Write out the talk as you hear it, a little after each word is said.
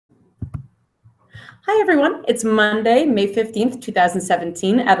Hi, everyone. It's Monday, May 15th,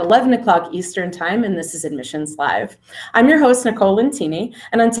 2017 at 11 o'clock Eastern Time, and this is Admissions Live. I'm your host, Nicole Lentini,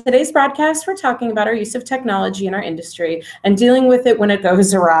 and on today's broadcast, we're talking about our use of technology in our industry and dealing with it when it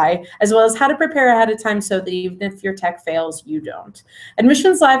goes awry, as well as how to prepare ahead of time so that even if your tech fails, you don't.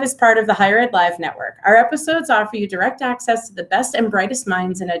 Admissions Live is part of the Higher Ed Live network. Our episodes offer you direct access to the best and brightest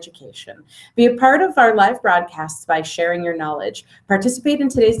minds in education. Be a part of our live broadcasts by sharing your knowledge. Participate in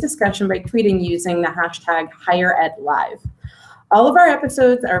today's discussion by tweeting using the hashtag HigherEdLive. All of our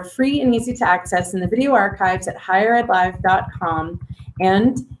episodes are free and easy to access in the video archives at higheredlive.com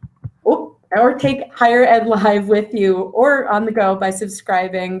or take Higher Ed Live with you or on the go by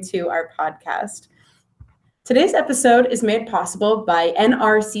subscribing to our podcast. Today's episode is made possible by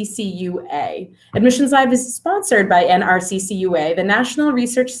NRCCUA. Admissions Live is sponsored by NRCCUA, the National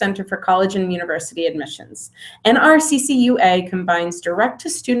Research Center for College and University Admissions. NRCCUA combines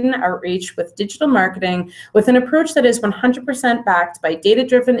direct-to-student outreach with digital marketing with an approach that is 100% backed by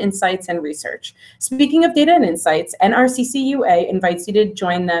data-driven insights and research. Speaking of data and insights, NRCCUA invites you to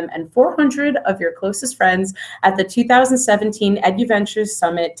join them and 400 of your closest friends at the 2017 EduVentures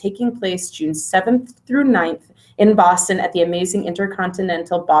Summit taking place June 7th through 9th in Boston at the amazing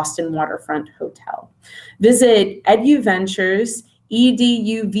Intercontinental Boston Waterfront Hotel. Visit EduVentures,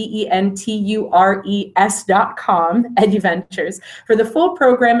 EduVentures.com, EduVentures, for the full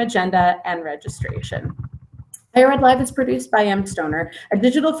program agenda and registration. Higher Ed Live is produced by mStoner, a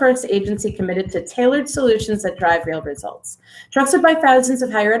digital-first agency committed to tailored solutions that drive real results. Trusted by thousands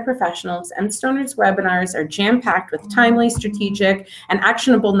of higher ed professionals, mStoner's webinars are jam-packed with timely, strategic, and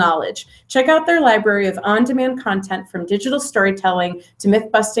actionable knowledge. Check out their library of on-demand content from digital storytelling to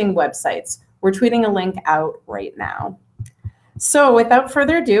myth-busting websites. We're tweeting a link out right now. So without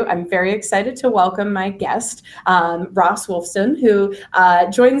further ado, I'm very excited to welcome my guest, Ross Wolfson, who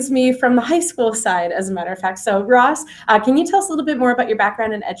joins me from the high school side, as a matter of fact. So Ross, can you tell us a little bit more about your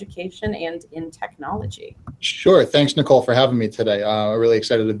background in education and in technology? Sure. Thanks, Nicole, for having me today. I'm really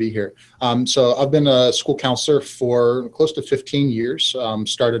excited to be here. So I've been a school counselor for close to 15 years.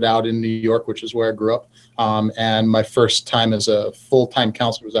 Started out in New York, which is where I grew up. And my first time as a full-time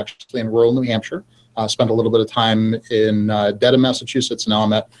counselor was actually in rural New Hampshire. Spent a little bit of time in Dedham, Massachusetts. Now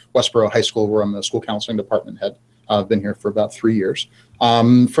I'm at Westborough High School, where I'm the school counseling department head. I've been here for about 3 years.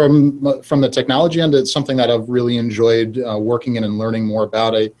 From the technology end, it's something that I've really enjoyed working in and learning more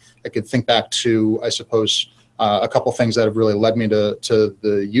about. I could think back to, I suppose, a couple things that have really led me to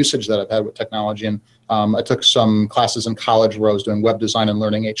the usage that I've had with technology. And I took some classes in college where I was doing web design and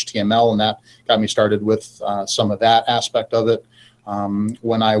learning HTML, and that got me started with some of that aspect of it.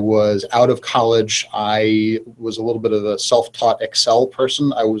 When I was out of college, I was a little bit of a self-taught Excel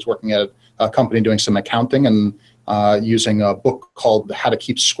person. I was working at a company doing some accounting and using a book called How to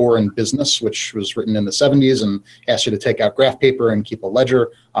Keep Score in Business, which was written in the 70s and asked you to take out graph paper and keep a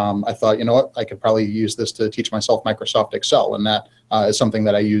ledger. I thought, you know what, I could probably use this to teach myself Microsoft Excel. And that is something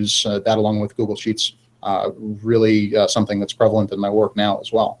that I use, that along with Google Sheets, really something that's prevalent in my work now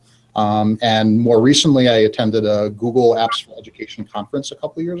as well. And more recently, I attended a Google Apps for Education conference a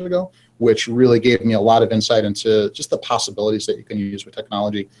couple of years ago, which really gave me a lot of insight into just the possibilities that you can use with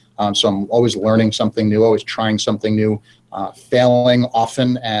technology. So I'm always learning something new, always trying something new, failing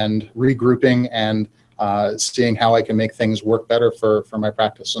often and regrouping and seeing how I can make things work better for my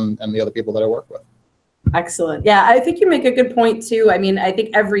practice and the other people that I work with. Excellent. Yeah, I think you make a good point too. I mean, I think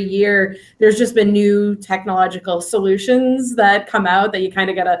every year there's just been new technological solutions that come out that you kind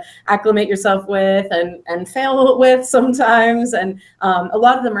of got to acclimate yourself with and fail with sometimes. And a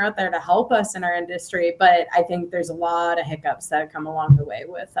lot of them are out there to help us in our industry, but I think there's a lot of hiccups that come along the way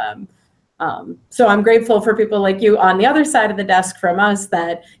with so I'm grateful for people like you on the other side of the desk from us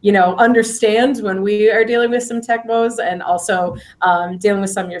that, you know, understand when we are dealing with some tech woes and also dealing with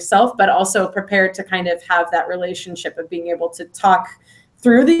some yourself, but also prepared to kind of have that relationship of being able to talk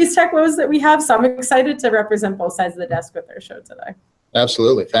through these tech woes that we have. So I'm excited to represent both sides of the desk with our show today.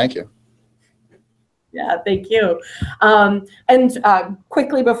 Absolutely. Thank you. Yeah, thank you.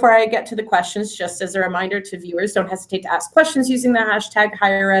 Quickly before I get to the questions, just as a reminder to viewers, don't hesitate to ask questions using the hashtag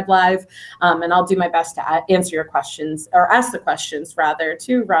HigherEdLive, and I'll do my best to answer your questions, or ask the questions rather,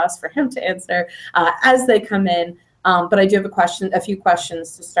 to Ross for him to answer as they come in. But I do have a few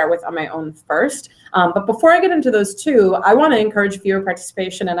questions to start with on my own first. But before I get into those two, I want to encourage viewer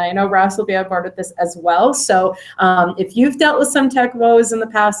participation, and I know Ross will be on board with this as well. So if you've dealt with some tech woes in the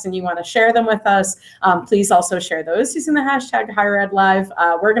past and you want to share them with us, please also share those using the hashtag HigherEdLive.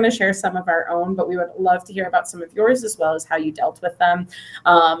 We're going to share some of our own, but we would love to hear about some of yours as well as how you dealt with them,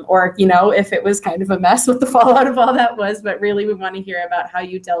 or, you know, if it was kind of a mess what the fallout of all that was. But really, we want to hear about how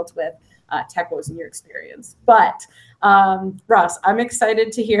you dealt with tech woes in your experience. But Ross, I'm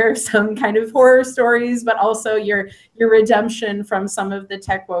excited to hear some kind of horror stories, but also your redemption from some of the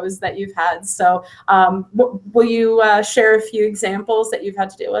tech woes that you've had. So will you share a few examples that you've had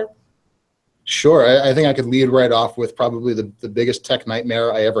to deal with? Sure. I think I could lead right off with probably the biggest tech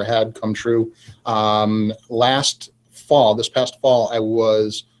nightmare I ever had come true. This past fall, I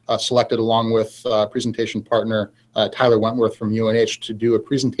was selected along with presentation partner Tyler Wentworth from UNH to do a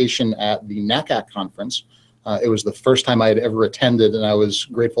presentation at the NACAC conference. It was the first time I had ever attended, and I was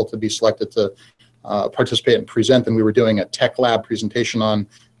grateful to be selected to participate and present. And we were doing a tech lab presentation on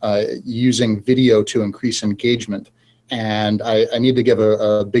using video to increase engagement. And I need to give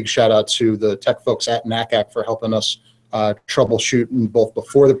a big shout out to the tech folks at NACAC for helping us troubleshoot both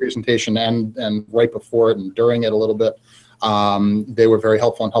before the presentation and right before it and during it a little bit. They were very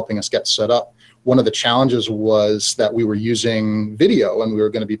helpful in helping us get set up. One of the challenges was that we were using video, and we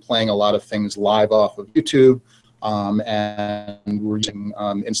were going to be playing a lot of things live off of YouTube. And we're using,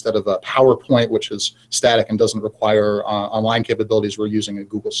 instead of a PowerPoint, which is static and doesn't require online capabilities, we're using a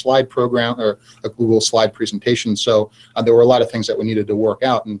Google Slide program or a Google Slide presentation. So there were a lot of things that we needed to work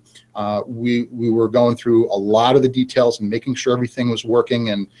out. And we were going through a lot of the details and making sure everything was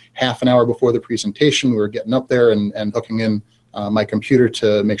working. And half an hour before the presentation, we were getting up there and hooking in my computer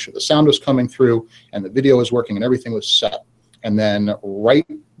to make sure the sound was coming through and the video was working and everything was set. And then right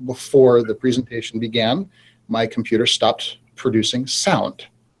before the presentation began, my computer stopped producing sound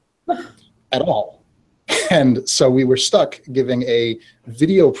at all. And so we were stuck giving a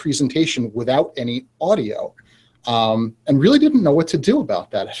video presentation without any audio, and really didn't know what to do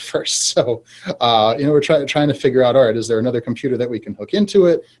about that at first. So, we're trying to figure out, all right, is there another computer that we can hook into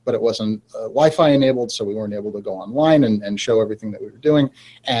it? But it wasn't Wi-Fi enabled, so we weren't able to go online and show everything that we were doing.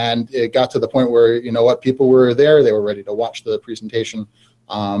 And it got to the point where, people were there, they were ready to watch the presentation.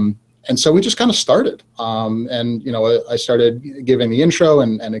 And so we just kind of started. I started giving the intro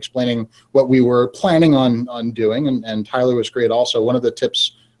and explaining what we were planning on doing. And Tyler was great also. One of the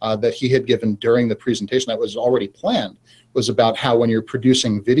tips that he had given during the presentation that was already planned was about how when you're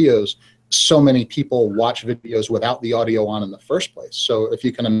producing videos, so many people watch videos without the audio on in the first place. So if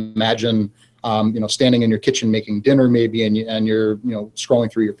you can imagine, standing in your kitchen making dinner maybe, and you're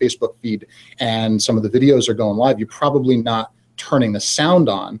scrolling through your Facebook feed and some of the videos are going live, you're probably not turning the sound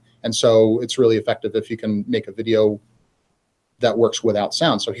on. And so it's really effective if you can make a video that works without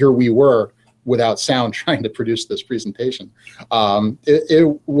sound. So here we were without sound trying to produce this presentation.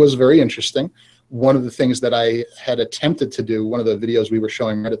 It was very interesting. One of the things that I had attempted to do, one of the videos we were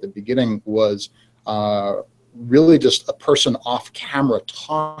showing right at the beginning, was really just a person off camera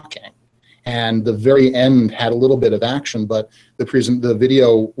talking. And the very end had a little bit of action, but the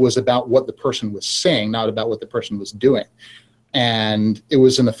video was about what the person was saying, not about what the person was doing. And it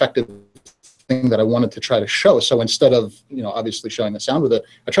was an effective thing that I wanted to try to show. So instead of, obviously showing the sound with it,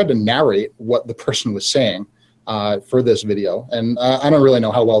 I tried to narrate what the person was saying for this video. And I don't really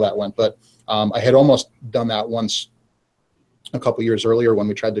know how well that went, but I had almost done that once a couple years earlier when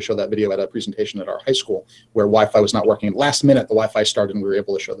we tried to show that video at a presentation at our high school where Wi-Fi was not working. Last minute, the Wi-Fi started and we were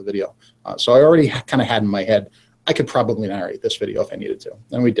able to show the video. So I already kind of had in my head, I could probably narrate this video if I needed to,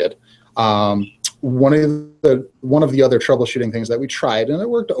 and we did. One of the other troubleshooting things that we tried, and it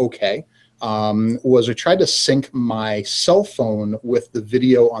worked okay, was I tried to sync my cell phone with the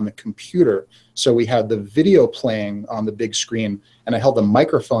video on the computer. So we had the video playing on the big screen, and I held the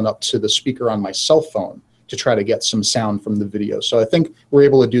microphone up to the speaker on my cell phone to try to get some sound from the video. So I think we're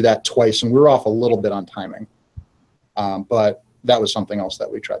able to do that twice, and we were off a little bit on timing. But that was something else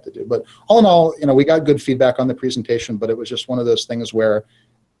that we tried to do. But all in all, we got good feedback on the presentation, but it was just one of those things where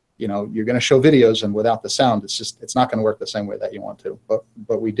you're going to show videos, and without the sound, it's not going to work the same way that you want to.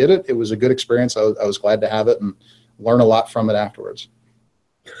 But we did it. It was a good experience. I was glad to have it and learn a lot from it afterwards.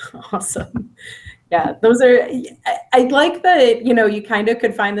 Awesome. Yeah, those are, I like that, you kind of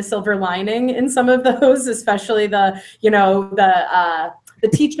could find the silver lining in some of those, especially the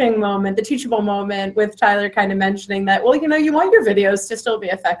teaching moment, the teachable moment with Tyler kind of mentioning that, well, you want your videos to still be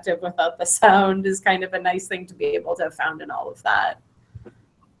effective without the sound is kind of a nice thing to be able to have found in all of that.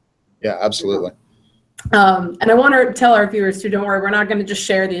 Yeah, absolutely. And I want to tell our viewers too, don't worry, we're not going to just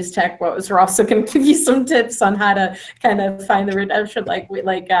share these tech woes. We're also going to give you some tips on how to kind of find the redemption like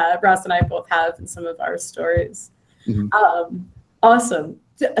Ross and I both have in some of our stories. Mm-hmm. Awesome.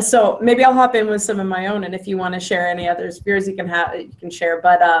 So maybe I'll hop in with some of my own, and if you want to share any others of yours, you can share.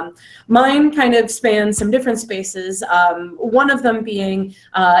 But mine kind of spans some different spaces. One of them being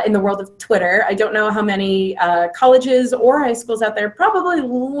in the world of Twitter. I don't know how many colleges or high schools out there, probably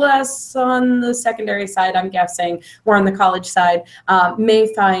less on the secondary side, I'm guessing, more on the college side,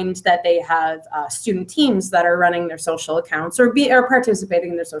 may find that they have student teams that are running their social accounts or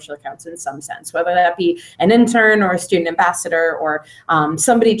participating in their social accounts in some sense, whether that be an intern or a student ambassador or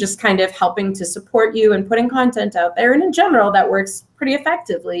somebody just kind of helping to support you and putting content out there. And in general, that works pretty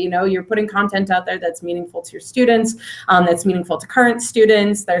effectively. You know, you're putting content out there that's meaningful to your students, that's meaningful to current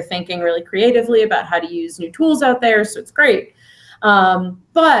students. They're thinking really creatively about how to use new tools out there, so it's great.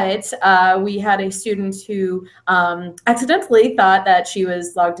 But we had a student who accidentally thought that she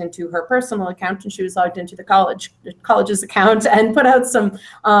was logged into her personal account and she was logged into the college's account and put out some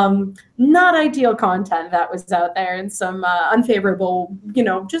not ideal content that was out there and some unfavorable, you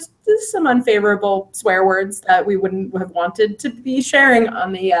know, just some unfavorable swear words that we wouldn't have wanted to be sharing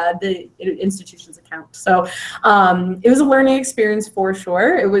on the institution's account. So it was a learning experience for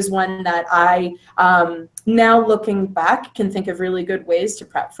sure. It was one that I now looking back can think of really good ways to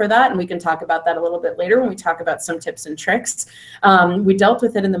prep for that, and we can talk about that a little bit later when we talk about some tips and tricks. We dealt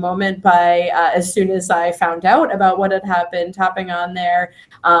with it in the moment by as soon as I found out about what had happened, hopping on there,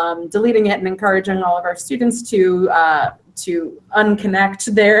 deleting it, and encouraging all of our students to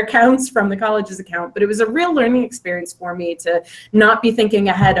unconnect their accounts from the college's account. But it was a real learning experience for me to not be thinking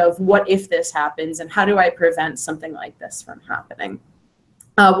ahead of what if this happens and how do I prevent something like this from happening.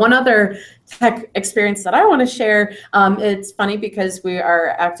 One other tech experience that I want to share, it's funny because we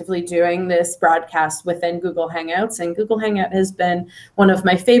are actively doing this broadcast within Google Hangouts, and Google Hangout has been one of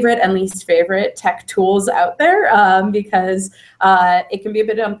my favorite and least favorite tech tools out there because it can be a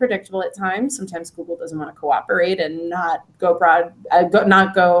bit unpredictable at times. Sometimes Google doesn't want to cooperate and not go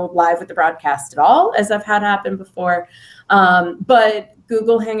live with the broadcast at all, as I've had happen before. But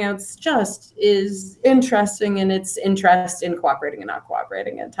Google Hangouts just is interesting in its interest in cooperating and not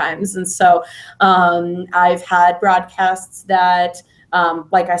cooperating at times. And so I've had broadcasts that,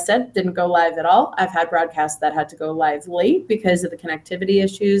 like I said, didn't go live at all. I've had broadcasts that had to go live late because of the connectivity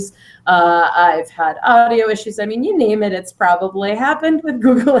issues. I've had audio issues. I mean, you name it, it's probably happened with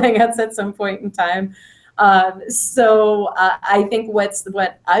Google Hangouts at some point in time. So I think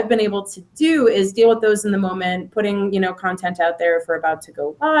what I've been able to do is deal with those in the moment, putting, you know, content out there if we're about to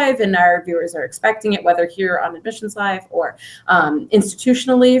go live and our viewers are expecting it, whether here on Admissions Live or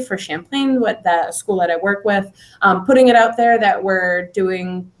institutionally for Champlain, the school that I work with, putting it out there that we're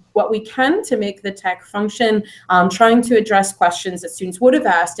doing what we can to make the tech function, trying to address questions that students would have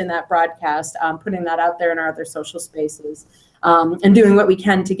asked in that broadcast, putting that out there in our other social spaces. And doing what we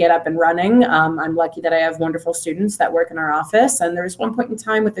can to get up and running. I'm lucky that I have wonderful students that work in our office. And there was one point in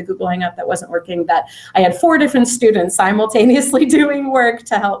time with the Google Hangout that wasn't working that I had 4 different students simultaneously doing work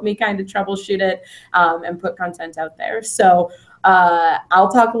to help me kind of troubleshoot it and put content out there. So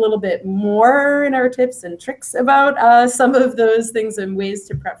I'll talk a little bit more in our tips and tricks about some of those things and ways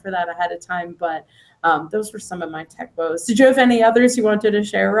to prep for that ahead of time. But those were some of my tech woes. Did you have any others you wanted to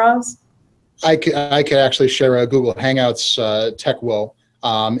share, Ross? I could actually share a Google Hangouts tech woe.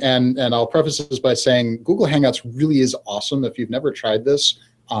 And I'll preface this by saying Google Hangouts really is awesome. If you've never tried this,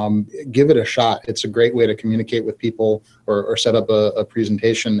 give it a shot. It's a great way to communicate with people or set up a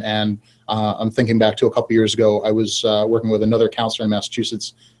presentation. And I'm thinking back to a couple years ago, I was working with another counselor in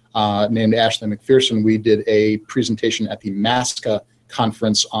Massachusetts named Ashley McPherson. We did a presentation at the MASCA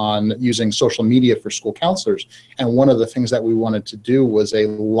conference on using social media for school counselors. And one of the things that we wanted to do was a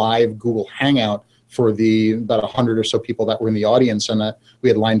live Google Hangout for the about 100 or so people that were in the audience. And we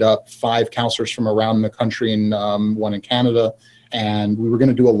had lined up 5 counselors from around the country and one in Canada. And we were going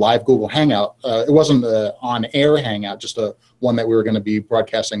to do a live Google Hangout. It wasn't an on-air Hangout, just one that we were going to be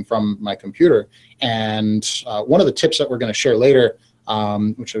broadcasting from my computer. And one of the tips that we're going to share later,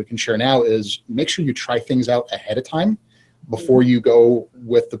 which we can share now, is make sure you try things out ahead of time before you go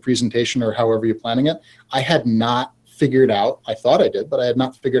with the presentation or however you're planning it. I had not figured out, I thought I did, but I had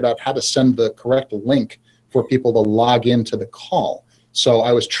not figured out how to send the correct link for people to log into the call. So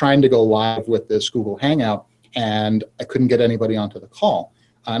I was trying to go live with this Google Hangout and I couldn't get anybody onto the call.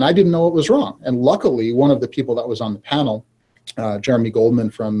 And I didn't know what was wrong. And luckily, one of the people that was on the panel, Jeremy Goldman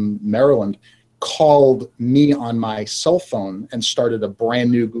from Maryland, called me on my cell phone and started a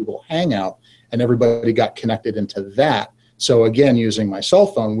brand new Google Hangout, and everybody got connected into that. So again, using my cell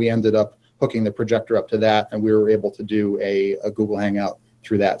phone, we ended up hooking the projector up to that, and we were able to do a Google Hangout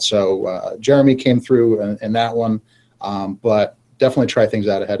through that. So Jeremy came through in that one, but definitely try things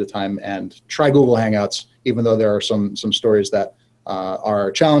out ahead of time and try Google Hangouts, even though there are some stories that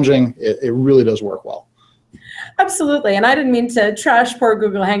are challenging, it really does work well. Absolutely. And I didn't mean to trash poor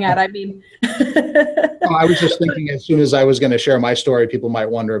Google Hangout. I mean, Oh, I was just thinking as soon as I was going to share my story, people might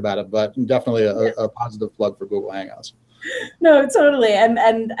wonder about it, but definitely a positive plug for Google Hangouts. No, totally.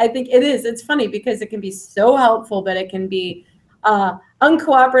 And I think it's funny because it can be so helpful, but it can be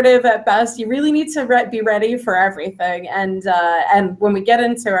uncooperative at best. You really need to be ready for everything. And when we get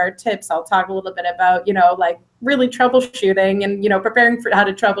into our tips, I'll talk a little bit about, like really troubleshooting and, preparing for how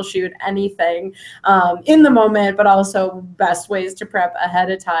to troubleshoot anything in the moment, but also best ways to prep ahead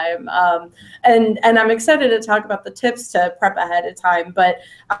of time. And I'm excited to talk about the tips to prep ahead of time. But,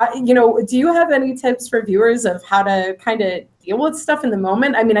 do you have any tips for viewers of how to kind of deal with stuff in the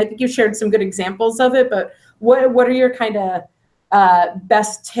moment? I mean, I think you shared some good examples of it, but what are your kind of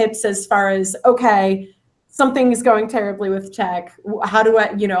best tips as far as, okay, something is going terribly with tech. What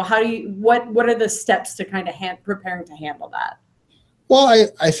are the steps to kind of preparing to handle that? Well,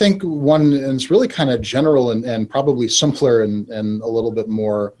 I think one, and it's really kind of general and probably simpler and a little bit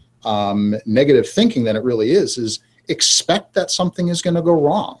more negative thinking than it really is expect that something is going to go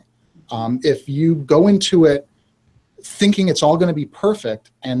wrong. If you go into it thinking it's all going to be perfect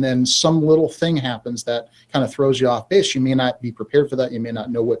and then some little thing happens that kind of throws you off base, you may not be prepared for that. You may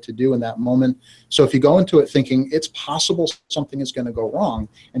not know what to do in that moment. So if you go into it thinking it's possible something is going to go wrong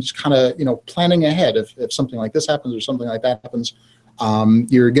and just kind of, planning ahead, if something like this happens or something like that happens,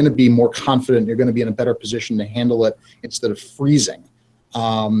 you're going to be more confident. You're going to be in a better position to handle it instead of freezing.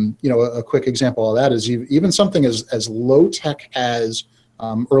 A quick example of that is even something as low tech as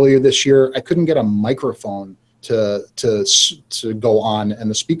earlier this year, I couldn't get a microphone to go on and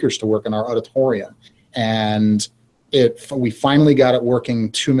the speakers to work in our auditorium. And we finally got it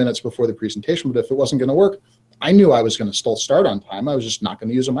working 2 minutes before the presentation, but if it wasn't going to work, I knew I was going to still start on time. I was just not going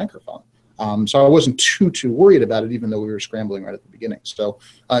to use a microphone. So I wasn't too worried about it, even though we were scrambling right at the beginning. So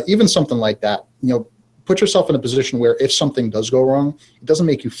even something like that, put yourself in a position where if something does go wrong, it doesn't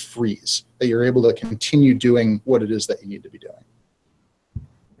make you freeze, that you're able to continue doing what it is that you need to be doing.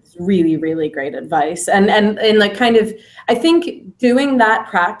 Really, really great advice. And like kind of, I think doing that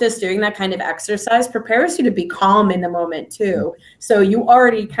practice, doing that kind of exercise prepares you to be calm in the moment too. So you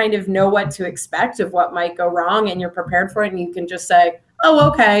already kind of know what to expect of what might go wrong and you're prepared for it. And you can just say, oh,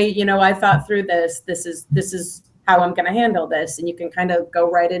 okay, I thought through this. This is how I'm going to handle this. And you can kind of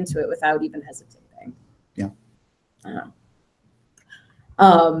go right into it without even hesitating. Yeah.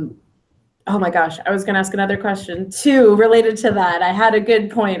 Oh my gosh, I was going to ask another question too related to that. I had a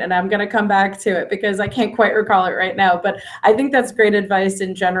good point and I'm going to come back to it because I can't quite recall it right now, but I think that's great advice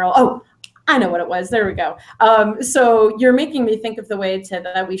in general. Oh, I know what it was. There we go. So you're making me think of the way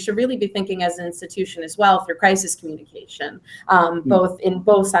that we should really be thinking as an institution as well through crisis communication,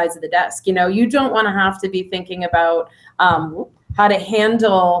 both sides of the desk. You don't want to have to be thinking about how to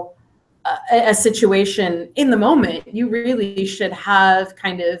handle a situation in the moment. You really should have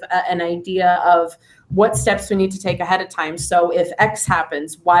kind of an idea of what steps we need to take ahead of time. So if X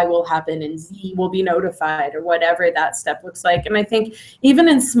happens, Y will happen and Z will be notified or whatever that step looks like. And I think even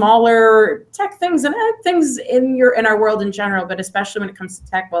in smaller tech things and things in our world in general, but especially when it comes to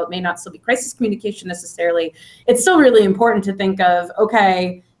tech, while it may not still be crisis communication necessarily, it's still really important to think of,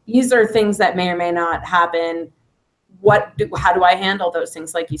 okay, these are things that may or may not happen. How do I handle those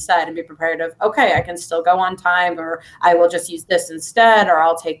things, like you said, and be prepared of, okay, I can still go on time, or I will just use this instead, or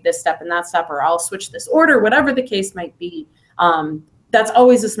I'll take this step and that step, or I'll switch this order, whatever the case might be. That's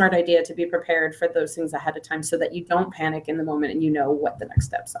always a smart idea to be prepared for those things ahead of time so that you don't panic in the moment and you know what the next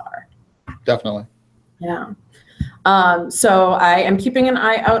steps are. Definitely. Yeah. So I am keeping an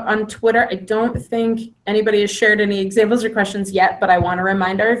eye out on Twitter. I don't think anybody has shared any examples or questions yet, but I want to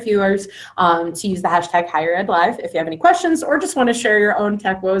remind our viewers to use the hashtag HigherEdLive. If you have any questions or just want to share your own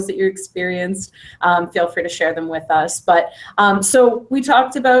tech woes that you experienced, feel free to share them with us. But so we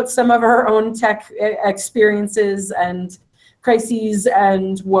talked about some of our own tech experiences and crises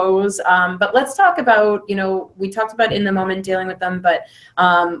and woes, but let's talk about, we talked about in the moment dealing with them, but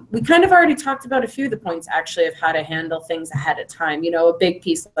we kind of already talked about a few of the points actually of how to handle things ahead of time. A big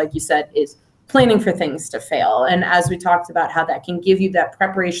piece, like you said, is planning for things to fail. And as we talked about how that can give you that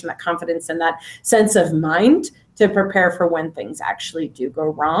preparation, that confidence, and that sense of mind to prepare for when things actually do go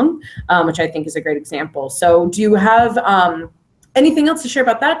wrong, which I think is a great example. So do you have anything else to share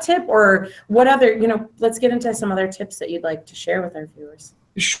about that tip, or what other, let's get into some other tips that you'd like to share with our viewers?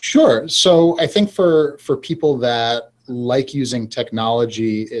 Sure. So I think for people that like using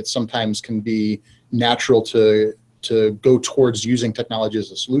technology, it sometimes can be natural to go towards using technology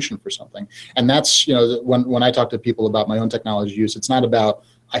as a solution for something. And that's, when I talk to people about my own technology use, it's not about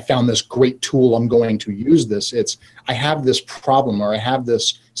I found this great tool, I'm going to use this. It's, I have this problem or I have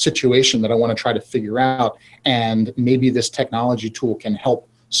this situation that I want to try to figure out, and maybe this technology tool can help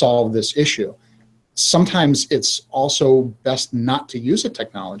solve this issue. Sometimes it's also best not to use a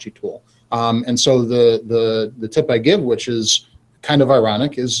technology tool. And so the tip I give, which is kind of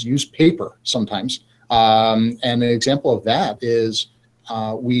ironic, is use paper sometimes. And an example of that is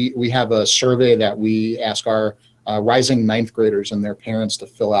we have a survey that we ask our rising ninth graders and their parents to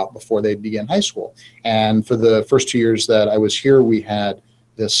fill out before they begin high school. And for the first 2 years that I was here, we had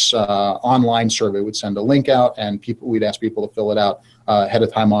this online survey. We'd send a link out, and we'd ask people to fill it out ahead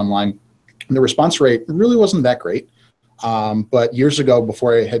of time online. And the response rate really wasn't that great. But years ago,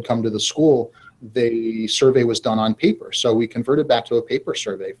 before I had come to the school, the survey was done on paper. So we converted back to a paper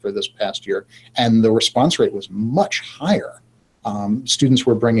survey for this past year, and the response rate was much higher. Students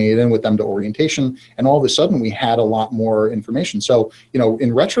were bringing it in with them to orientation, and all of a sudden we had a lot more information. So,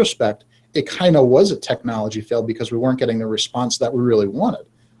 in retrospect, it kind of was a technology fail because we weren't getting the response that we really wanted.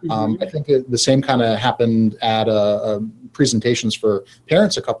 I think the same kind of happened at presentations for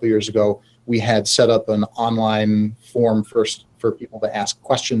parents a couple of years ago. We had set up an online form first for people to ask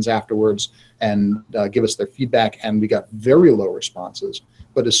questions afterwards and give us their feedback, and we got very low responses.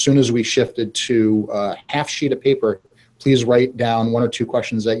 But as soon as we shifted to a half sheet of paper, please write down 1 or 2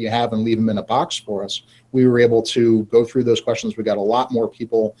 questions that you have and leave them in a box for us, we were able to go through those questions. We got a lot more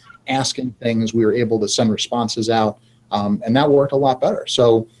people asking things. We were able to send responses out, and that worked a lot better.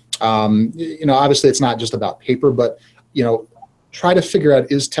 So, obviously it's not just about paper, but, try to figure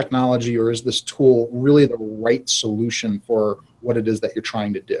out, is technology or is this tool really the right solution for what it is that you're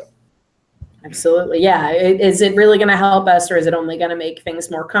trying to do? Absolutely. Yeah. Is it really going to help us, or is it only going to make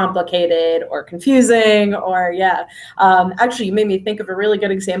things more complicated or confusing? Or actually, you made me think of a really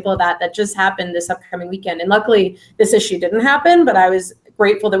good example of that just happened this upcoming weekend. And luckily this issue didn't happen, but I was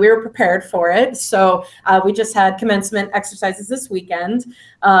grateful that we were prepared for it. So we just had commencement exercises this weekend,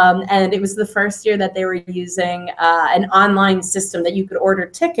 and it was the first year that they were using an online system that you could order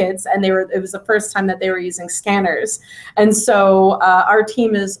tickets, and it was the first time that they were using scanners. And so our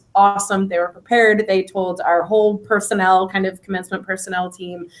team is awesome. They were prepared. They told our whole personnel, kind of commencement personnel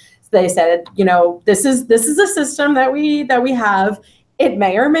team, they said, this is a system that we have. It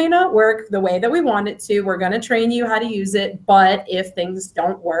may or may not work the way that we want it to. We're going to train you how to use it, but if things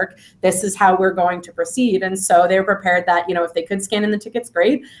don't work, this is how we're going to proceed. And so they were prepared that, if they could scan in the tickets,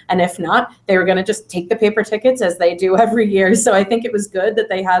 great. And if not, they were going to just take the paper tickets as they do every year. So I think it was good that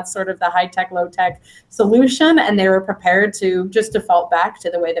they had sort of the high-tech, low-tech solution, and they were prepared to just default back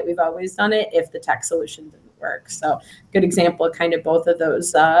to the way that we've always done it if the tech solution didn't work. So good example of kind of both of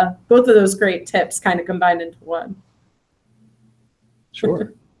those great tips kind of combined into one.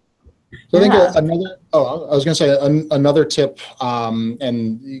 Sure. So I think another tip,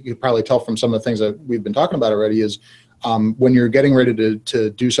 and you could probably tell from some of the things that we've been talking about already, is when you're getting ready to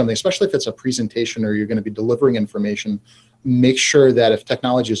do something, especially if it's a presentation or you're going to be delivering information, make sure that if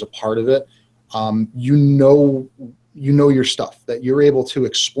technology is a part of it, you know your stuff, that you're able to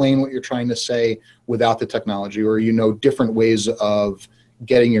explain what you're trying to say without the technology, or different ways of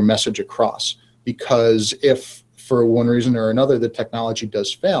getting your message across. Because if for one reason or another the technology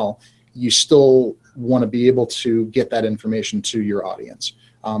does fail, you still want to be able to get that information to your audience.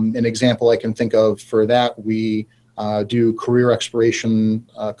 An example I can think of for that, we do career exploration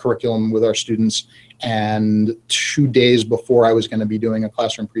curriculum with our students, and 2 days before I was going to be doing a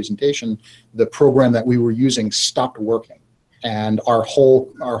classroom presentation, the program that we were using stopped working, and our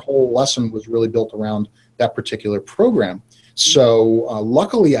whole lesson was really built around that particular program. So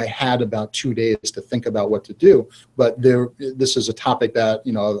luckily I had about 2 days to think about what to do, but this is a topic that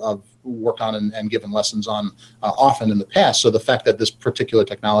I've worked on and given lessons on often in the past. So the fact that this particular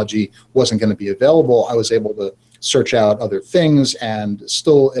technology wasn't going to be available, I was able to search out other things, and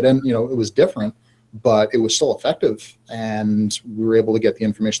still it was different, but it was still effective, and we were able to get the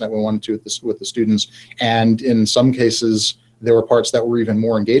information that we wanted to with the students. And in some cases, there were parts that were even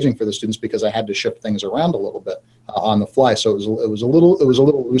more engaging for the students because I had to shift things around a little bit on the fly. So it was a little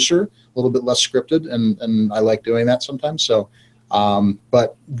looser, a little bit less scripted, and I like doing that sometimes. So,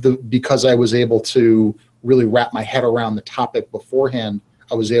 because I was able to really wrap my head around the topic beforehand,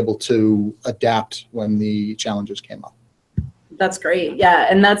 I was able to adapt when the challenges came up. That's great. Yeah.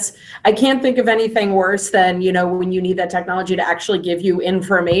 And I can't think of anything worse than, when you need that technology to actually give you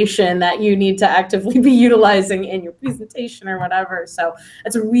information that you need to actively be utilizing in your presentation or whatever. So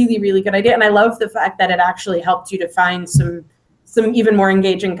it's a really, really good idea. And I love the fact that it actually helped you to find some even more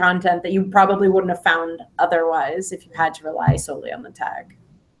engaging content that you probably wouldn't have found otherwise if you had to rely solely on the tag.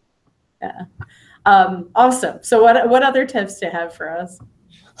 Yeah. Awesome. So what other tips do you have for us?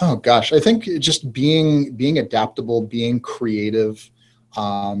 Oh gosh, I think just being adaptable, being creative,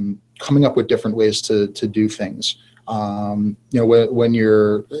 coming up with different ways to do things. When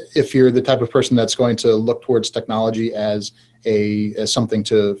if you're the type of person that's going to look towards technology as something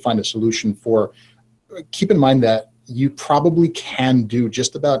to find a solution for, keep in mind that you probably can do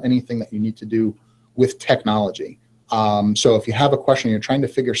just about anything that you need to do with technology. So if you have a question, you're trying to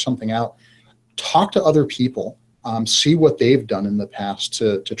figure something out, talk to other people. See what they've done in the past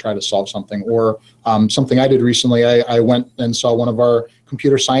to try to solve something. Or something I did recently, I went and saw one of our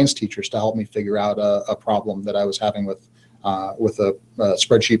computer science teachers to help me figure out a problem that I was having with a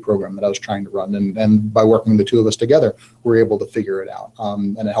spreadsheet program that I was trying to run. And by working the two of us together, we were able to figure it out.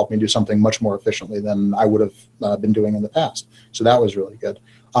 And it helped me do something much more efficiently than I would have been doing in the past. So that was really good.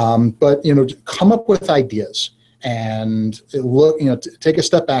 But come up with ideas. And look, take a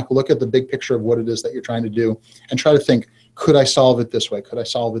step back, look at the big picture of what it is that you're trying to do, and try to think, could I solve it this way? Could I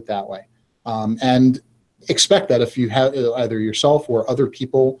solve it that way? And expect that if you have either yourself or other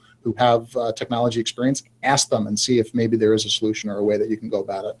people who have technology experience, ask them and see if maybe there is a solution or a way that you can go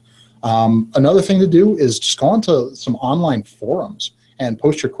about it. Another thing to do is just go onto some online forums and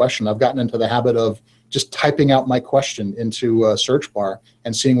post your question. I've gotten into the habit of just typing out my question into a search bar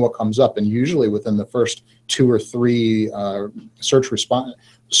and seeing what comes up. And usually within the first 2 or 3 search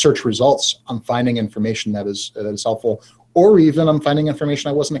results, I'm finding information that is helpful, or even I'm finding information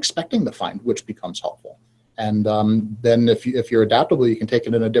I wasn't expecting to find, which becomes helpful. And then if you're adaptable, you can take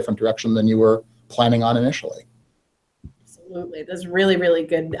it in a different direction than you were planning on initially. Absolutely. That's really, really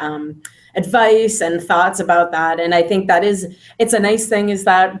good advice and thoughts about that. And I think it's a nice thing is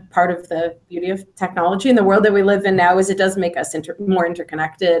that part of the beauty of technology in the world that we live in now is it does make us more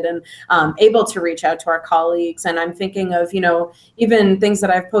interconnected and able to reach out to our colleagues. And I'm thinking of, even things that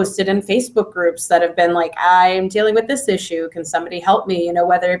I've posted in Facebook groups that have been like, I'm dealing with this issue. Can somebody help me?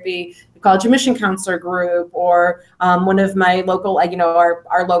 Whether it be college admission counselor group or one of my local,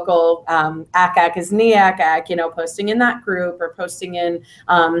 our local ACAC is NEACAC, posting in that group or posting in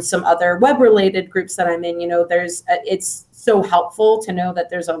some other web related groups that I'm in, it's so helpful to know that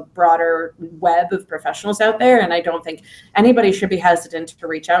there's a broader web of professionals out there. And I don't think anybody should be hesitant to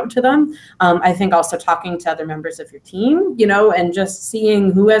reach out to them. I think also talking to other members of your team, and just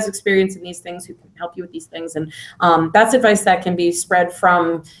seeing who has experience in these things, who can help you with these things. And that's advice that can be spread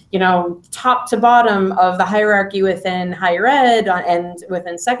from, top to bottom of the hierarchy within higher ed and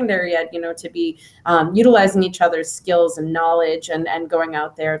within secondary ed, to be utilizing each other's skills and knowledge and going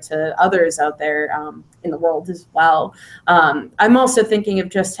out there to others out there in the world as well. I'm also thinking of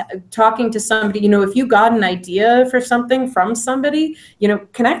just talking to somebody, if you got an idea for something from somebody,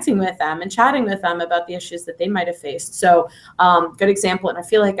 connecting with them and chatting with them about the issues that they might have faced. So good example. And I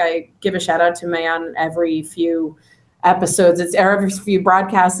feel like I give a shout out to Mayan every few episodes, every few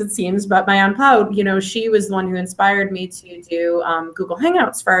broadcasts, it seems, but Mayan Ploud, she was the one who inspired me to do Google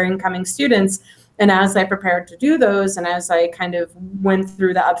Hangouts for our incoming students. And as I prepared to do those, and as I kind of went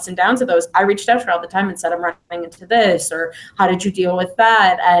through the ups and downs of those, I reached out to her all the time and said, I'm running into this, or how did you deal with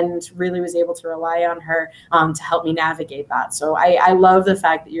that? And really was able to rely on her to help me navigate that. So I love the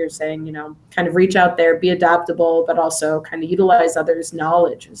fact that you're saying, kind of reach out there, be adaptable, but also kind of utilize others'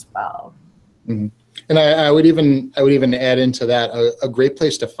 knowledge as well. Mm-hmm. And I would even add into that a great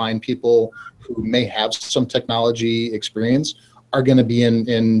place to find people who may have some technology experience are going to be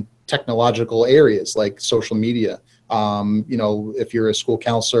in technological areas like social media. If you're a school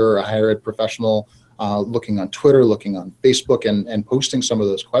counselor or a higher ed professional, looking on Twitter, looking on Facebook, and posting some of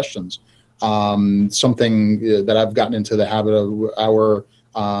those questions. Something that I've gotten into the habit of, our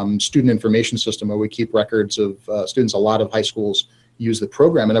student information system, where we keep records of students. A lot of high schools use the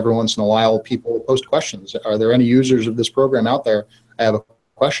program, and every once in a while people post questions. Are there any users of this program out there? I have a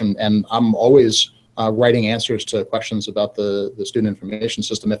question, and I'm always writing answers to questions about the student information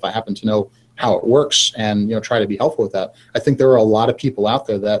system if I happen to know how it works, and try to be helpful with that. I think there are a lot of people out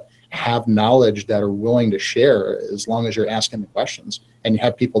there that have knowledge that are willing to share, as long as you're asking the questions, and you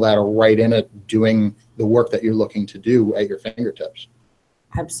have people that are right in it doing the work that you're looking to do at your fingertips.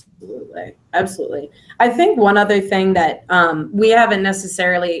 Absolutely. Absolutely. I think one other thing that we haven't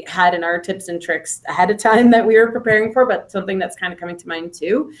necessarily had in our tips and tricks ahead of time that we were preparing for, but something that's kind of coming to mind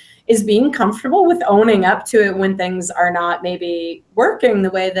too, is being comfortable with owning up to it when things are not maybe working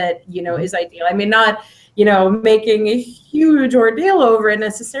the way that, is ideal. I mean, not, making a huge ordeal over it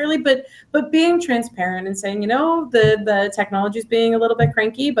necessarily, but being transparent and saying, the technology is being a little bit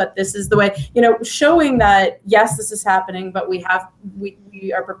cranky, but this is the way, showing that, yes, this is happening, but we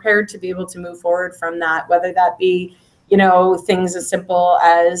are prepared to be able to move forward from that, whether that be, things as simple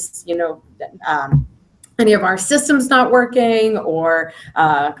as, any of our systems not working, or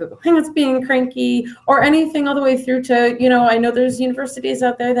Google Hangouts being cranky, or anything all the way through to, I know there's universities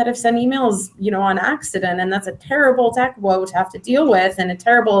out there that have sent emails, on accident, and that's a terrible tech woe to have to deal with, and a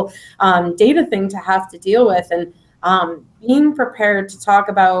terrible data thing to have to deal with. And being prepared to talk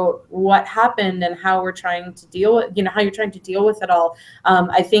about what happened and how we're trying to deal with, how you're trying to deal with it all.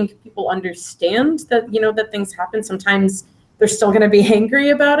 I think people understand that, that things happen. Sometimes they're still going to be angry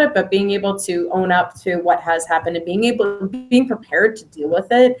about it, but being able to own up to what has happened and being prepared to deal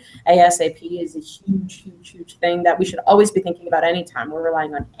with it ASAP is a huge, huge, huge thing that we should always be thinking about anytime we're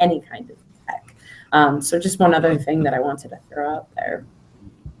relying on any kind of tech. So just one other thing that I wanted to throw out there.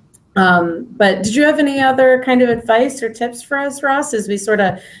 But did you have any other kind of advice or tips for us, Ross, as we sort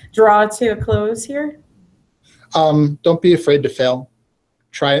of draw to a close here? Don't be afraid to fail.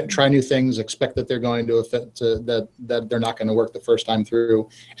 Try new things. Expect that they're going to affect that they're not going to work the first time through,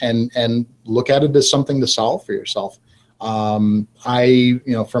 and look at it as something to solve for yourself.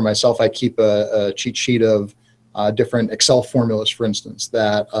 For myself, I keep a cheat sheet of different Excel formulas, for instance,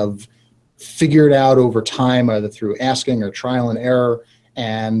 that I've figured out over time, either through asking or trial and error.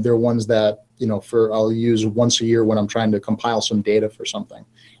 And they're ones that I'll use once a year when I'm trying to compile some data for something,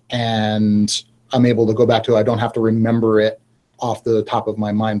 and I'm able to go back to it. I don't have to remember it off the top of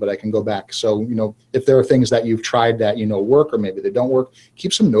my mind, but I can go back. So, if there are things that you've tried that work, or maybe they don't work,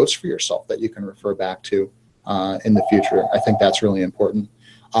 keep some notes for yourself that you can refer back to in the future. I think that's really important.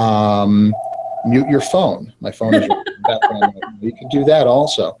 Mute your phone. My phone is you can do that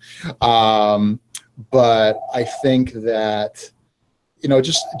also. But I think that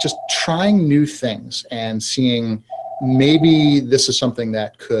just trying new things and seeing maybe this is something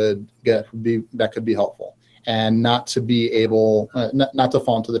that could be helpful. And not to be able, not to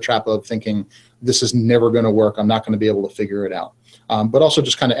fall into the trap of thinking this is never going to work, I'm not going to be able to figure it out. But also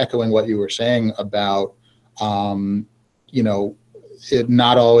just kind of echoing what you were saying about, it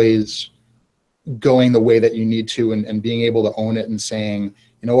not always going the way that you need to, and being able to own it and saying,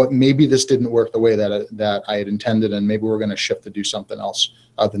 what, maybe this didn't work the way that I had intended, and maybe we're going to shift to do something else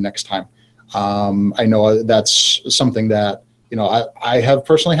the next time. I know that's something that, I have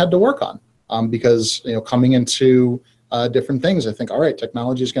personally had to work on. Because coming into different things, I think, all right,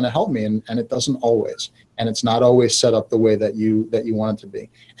 technology is going to help me, and it doesn't always, and it's not always set up the way that you want it to be,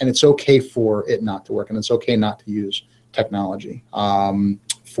 and it's okay for it not to work, and it's okay not to use technology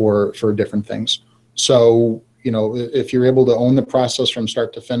for different things. So if you're able to own the process from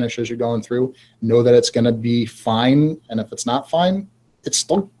start to finish as you're going through, know that it's going to be fine, and if it's not fine, it's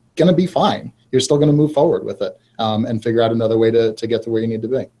still going to be fine. You're still going to move forward with it and figure out another way to get to where you need to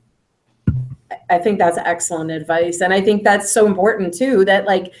be. I think that's excellent advice. And I think that's so important too, that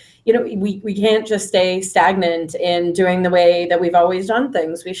we can't just stay stagnant in doing the way that we've always done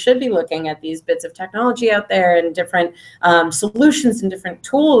things. We should be looking at these bits of technology out there and different solutions and different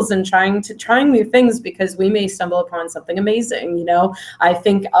tools, and trying new things, because we may stumble upon something amazing. I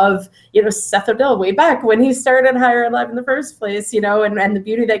think of, Seth Odell way back when he started Higher Ed Live in the first place, and the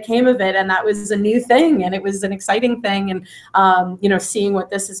beauty that came of it. And that was a new thing, and it was an exciting thing. And, seeing what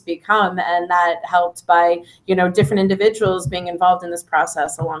this has become, and that helped by, different individuals being involved in this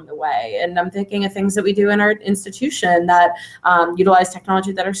process along the way. And I'm thinking of things that we do in our institution that utilize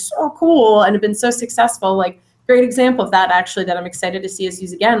technology that are so cool and have been so successful. Great example of that, actually, that I'm excited to see us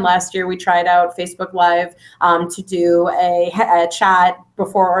use again. Last year, we tried out Facebook Live to do a chat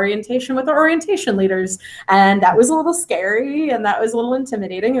before orientation with our orientation leaders. And that was a little scary, and that was a little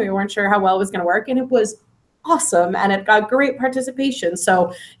intimidating, and we weren't sure how well it was going to work. And it was awesome, and it got great participation.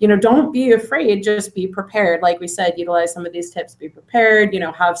 So, don't be afraid, just be prepared. Like we said, utilize some of these tips, be prepared,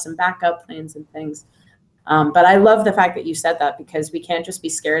 have some backup plans and things. But I love the fact that you said that, because we can't just be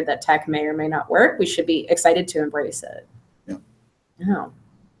scared that tech may or may not work. We should be excited to embrace it. Yeah.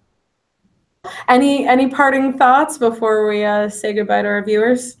 Any parting thoughts before we say goodbye to our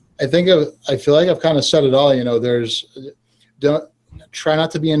viewers? I feel like I've kind of said it all. Try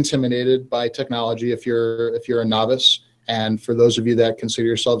not to be intimidated by technology if you're a novice. And for those of you that consider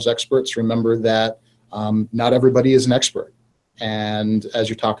yourselves experts, remember that not everybody is an expert. And as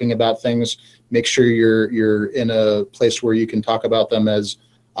you're talking about things, make sure you're in a place where you can talk about them as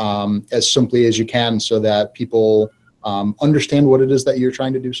simply as you can, so that people understand what it is that you're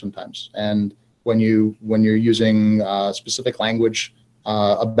trying to do sometimes. And when you're using specific language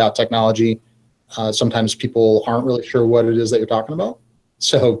about technology, sometimes people aren't really sure what it is that you're talking about.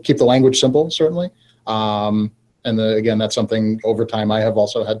 So keep the language simple, certainly. Again, that's something over time I have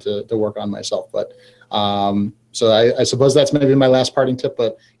also had to work on myself. But so I suppose that's maybe my last parting tip.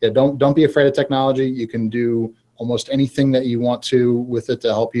 But yeah, don't be afraid of technology. You can do almost anything that you want to with it to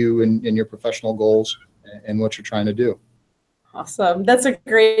help you in your professional goals. in what you're trying to do. Awesome. That's a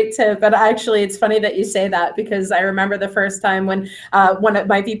great tip. But actually, it's funny that you say that, because I remember the first time when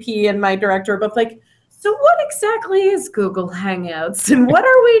my VP and my director were both like, so what exactly is Google Hangouts and what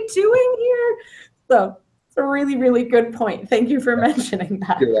are we doing here? So it's a really, really good point. Thank you for mentioning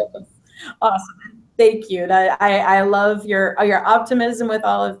that. You're welcome. Awesome. Thank you. I love your optimism with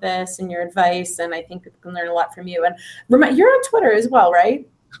all of this and your advice, and I think people can learn a lot from you. And you're on Twitter as well, right?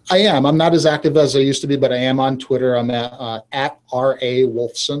 I am. I'm not as active as I used to be, but I am on Twitter. I'm at R.A.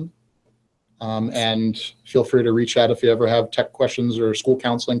 Wolfson. And feel free to reach out if you ever have tech questions or school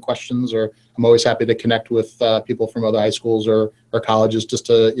counseling questions, or I'm always happy to connect with people from other high schools or colleges just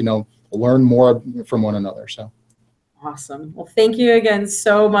to, learn more from one another. So. Awesome. Well, thank you again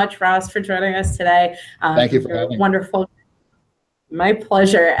so much, Ross, for joining us today. Thank you for having me. Wonderful. My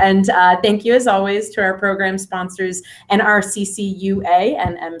pleasure. And thank you, as always, to our program sponsors, NRCCUA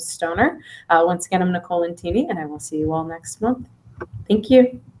and M. Stoner. Once again, I'm Nicole Intini, and I will see you all next month. Thank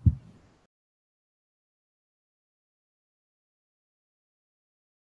you.